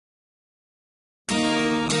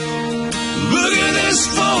Look at this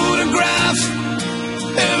photograph.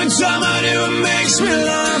 Every time I do it makes me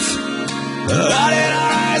laugh. How did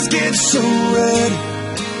our eyes get so red?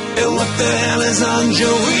 And what the hell is on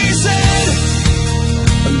Joey's head?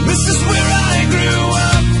 And this is where I grew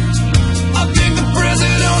up. I think the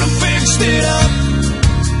president fixed it up.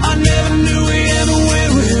 I never knew we ever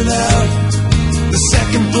went without. The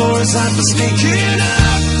second floor is hot for sneaking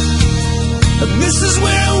out. And this is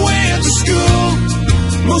where I went to school.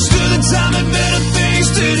 Most of the time I had better things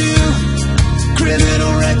to do.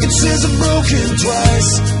 Criminal record says I've broken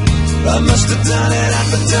twice. I must have done it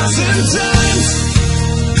half a dozen times.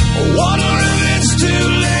 I wonder if it's too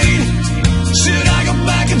late. Should I go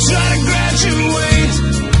back and try to graduate?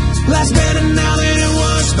 Life's better now than it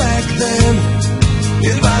was back then.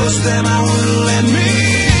 If I was them, I wouldn't let me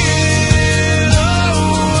in.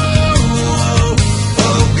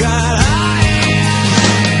 Oh God,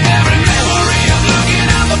 every memory of looking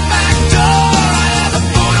out the back door. I have a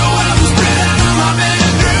photo album spread out on my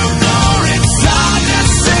bedroom floor. It's hard to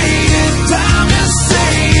say it, time to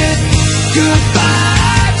say it.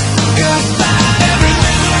 Goodbye, goodbye. Every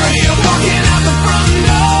memory of walking out the front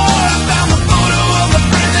door. I found the photo of the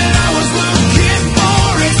friend that I was looking for.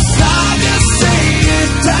 It's hard to say it,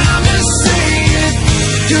 time to say it.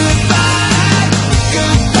 Goodbye,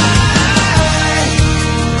 goodbye.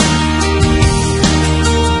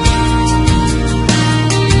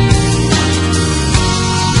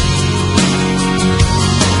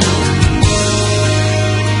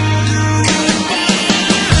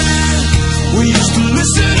 We used to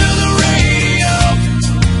listen to the radio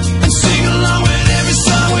and sing along with every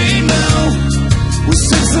song we know. We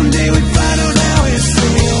said someday we'd find out how it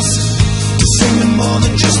feels to sing to more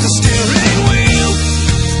than just a steering wheel.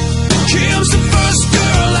 Kim's the first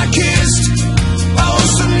girl I kissed. I was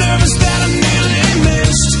so nervous that I nearly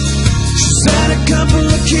missed. She's had a couple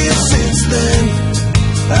of kids since then.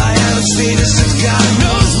 I haven't seen her since God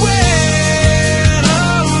knows when.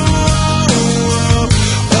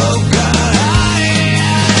 Oh God,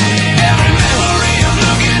 every memory of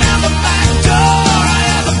looking out the back door. I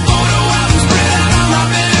have a photo album spread out on my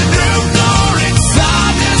bedroom floor. It's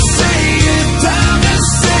hard to say it, time to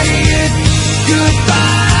say it.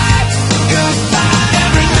 Goodbye, goodbye.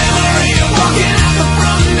 Every memory of walking out the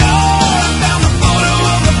front door. I found the photo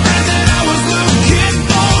of the friend that I was looking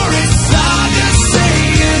for. It's hard to say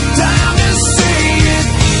it, time to say it.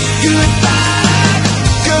 Goodbye,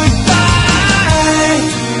 goodbye.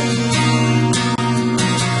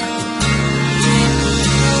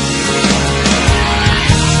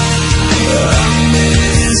 I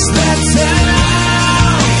miss that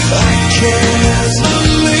town. I can't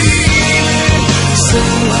believe it. So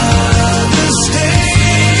hard to stay,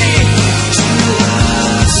 too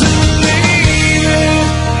hard to leave it.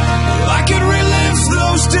 If I could relive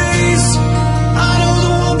those days, I know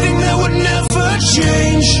the one thing that would never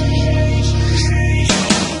change.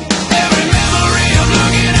 Every memory of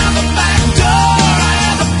looking out the back door. I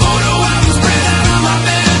have a photo album spread out on my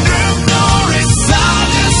bedroom floor. It's hard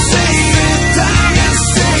to say it, time to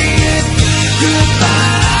say it.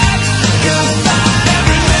 Goodbye, goodbye.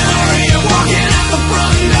 Every memory of walking out the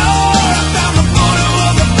front door. I found the photo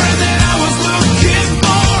of the friend that I was looking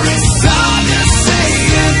for. It's hard to say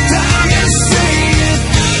it, time to say it.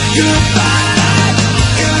 Goodbye,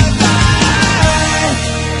 goodbye.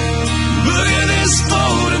 Look at this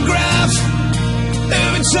photograph.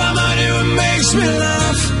 Every time I do it makes me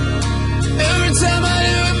laugh. Every time I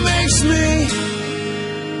do it makes me.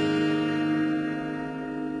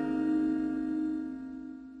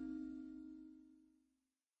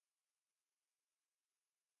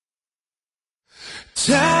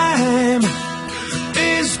 Time